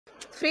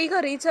ఫ్రీగా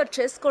రీఛార్జ్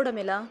చేసుకోవడం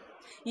ఎలా?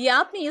 ఈ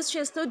యాప్‌ని యూజ్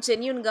చేస్తూ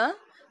జెన్యూన్‌గా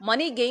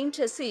మనీ గెయిన్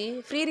చేసి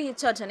ఫ్రీ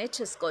రీఛార్జ్ అనేది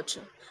చేసుకోవచ్చు.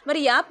 మరి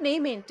ఈ యాప్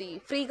నేమ్ ఏంటి?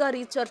 ఫ్రీగా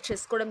రీఛార్జ్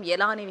చేసుకోవడం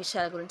ఎలా అనే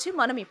విషయాల గురించి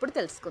మనం ఇప్పుడు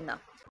తెలుసుకుందాం.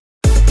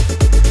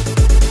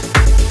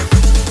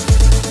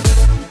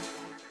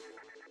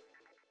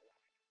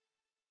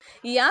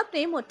 ఈ యాప్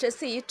నేమ్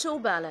వచ్చేసి ట్రూ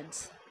బ్యాలెన్స్.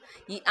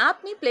 ఈ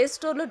యాప్‌ని ప్లే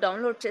స్టోర్‌లో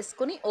డౌన్లోడ్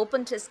చేసుకొని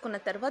ఓపెన్ చేసుకున్న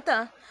తర్వాత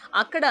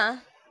అక్కడ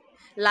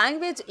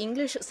లాంగ్వేజ్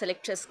ఇంగ్లీష్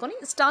సెలెక్ట్ చేసుకొని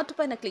స్టార్ట్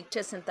పైన క్లిక్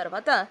చేసిన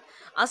తర్వాత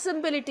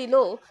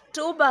అసెంబిలిటీలో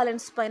ట్రూ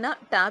బ్యాలెన్స్ పైన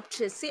ట్యాప్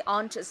చేసి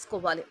ఆన్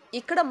చేసుకోవాలి.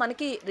 ఇక్కడ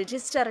మనకి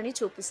రిజిస్టర్ అని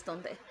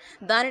చూపిస్తుంది,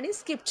 దానిని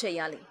స్కిప్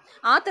చేయాలి.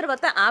 ఆ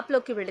తర్వాత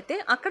యాప్లోకి వెళితే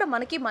అక్కడ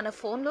మనకి మన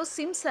ఫోన్లో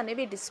సిమ్స్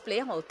అనేవి డిస్ప్లే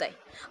అవుతాయి.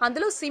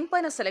 అందులో సిమ్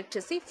పైన సెలెక్ట్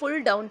చేసి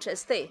ఫుల్ డౌన్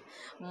చేస్తే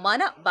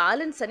మన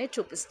బ్యాలెన్స్ అనేది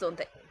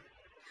చూపిస్తుంది.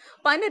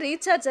 పైన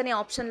రీఛార్జ్ అనే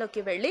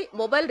ఆప్షన్లోకి వెళ్ళి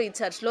మొబైల్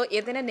రీఛార్జ్లో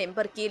ఏదైనా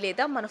నెంబర్కి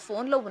లేదా మన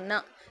ఫోన్లో ఉన్న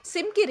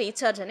సిమ్కి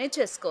రీఛార్జ్ అనేది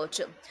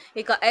చేసుకోవచ్చు.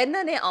 ఇక ఎర్న్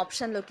అనే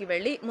ఆప్షన్లోకి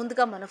వెళ్ళి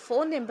ముందుగా మన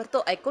ఫోన్ నెంబర్తో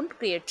అకౌంట్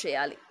క్రియేట్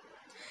చేయాలి.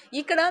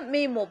 ఇక్కడ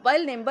మీ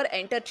మొబైల్ నెంబర్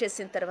ఎంటర్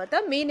చేసిన తర్వాత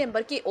మీ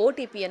నెంబర్కి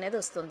ఓటీపీ అనేది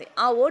వస్తుంది.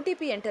 ఆ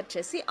ఓటీపీ ఎంటర్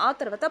చేసి ఆ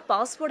తర్వాత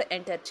పాస్వర్డ్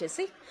ఎంటర్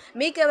చేసి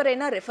మీకు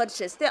ఎవరైనా రెఫర్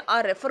చేస్తే ఆ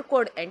రెఫర్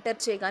కోడ్ ఎంటర్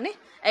చేయగానే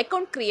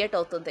అకౌంట్ క్రియేట్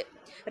అవుతుంది.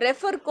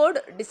 రెఫర్ కోడ్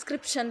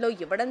డిస్క్రిప్షన్లో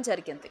ఇవ్వడం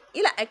జరిగింది.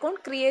 ఇలా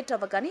అకౌంట్ క్రియేట్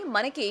అవ్వగానే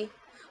మనకి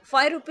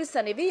 ₹5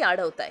 అనేవి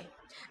యాడ్ అవుతాయి.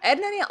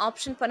 ఎర్న్ అనే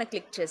ఆప్షన్ పైన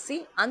క్లిక్ చేసి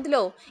అందులో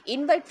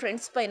ఇన్వైట్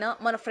ఫ్రెండ్స్ పైన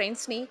మన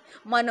ఫ్రెండ్స్ని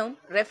మనం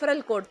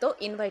రెఫరల్ కోడ్తో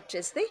ఇన్వైట్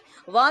చేస్తే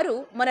వారు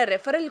మన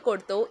రెఫరల్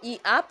కోడ్తో ఈ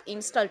యాప్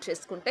ఇన్స్టాల్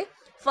చేసుకుంటే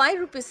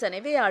 ₹5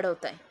 అనేవి యాడ్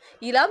అవుతాయి.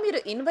 ఇలా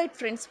మీరు ఇన్వైట్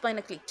ఫ్రెండ్స్ పైన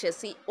క్లిక్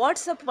చేసి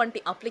వాట్సాప్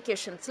వంటి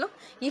అప్లికేషన్స్లో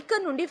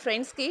ఇక్కడ నుండి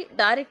ఫ్రెండ్స్కి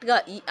డైరెక్ట్గా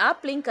ఈ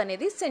యాప్ లింక్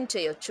అనేది సెండ్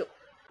చేయొచ్చు.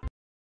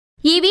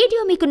 ఈ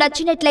వీడియో మీకు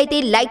నచ్చినట్లయితే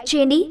లైక్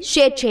చేయండి,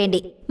 షేర్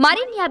చేయండి.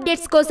 మరిన్ని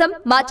అప్డేట్స్ కోసం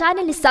మా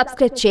ఛానల్ని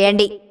సబ్స్క్రైబ్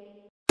చేయండి.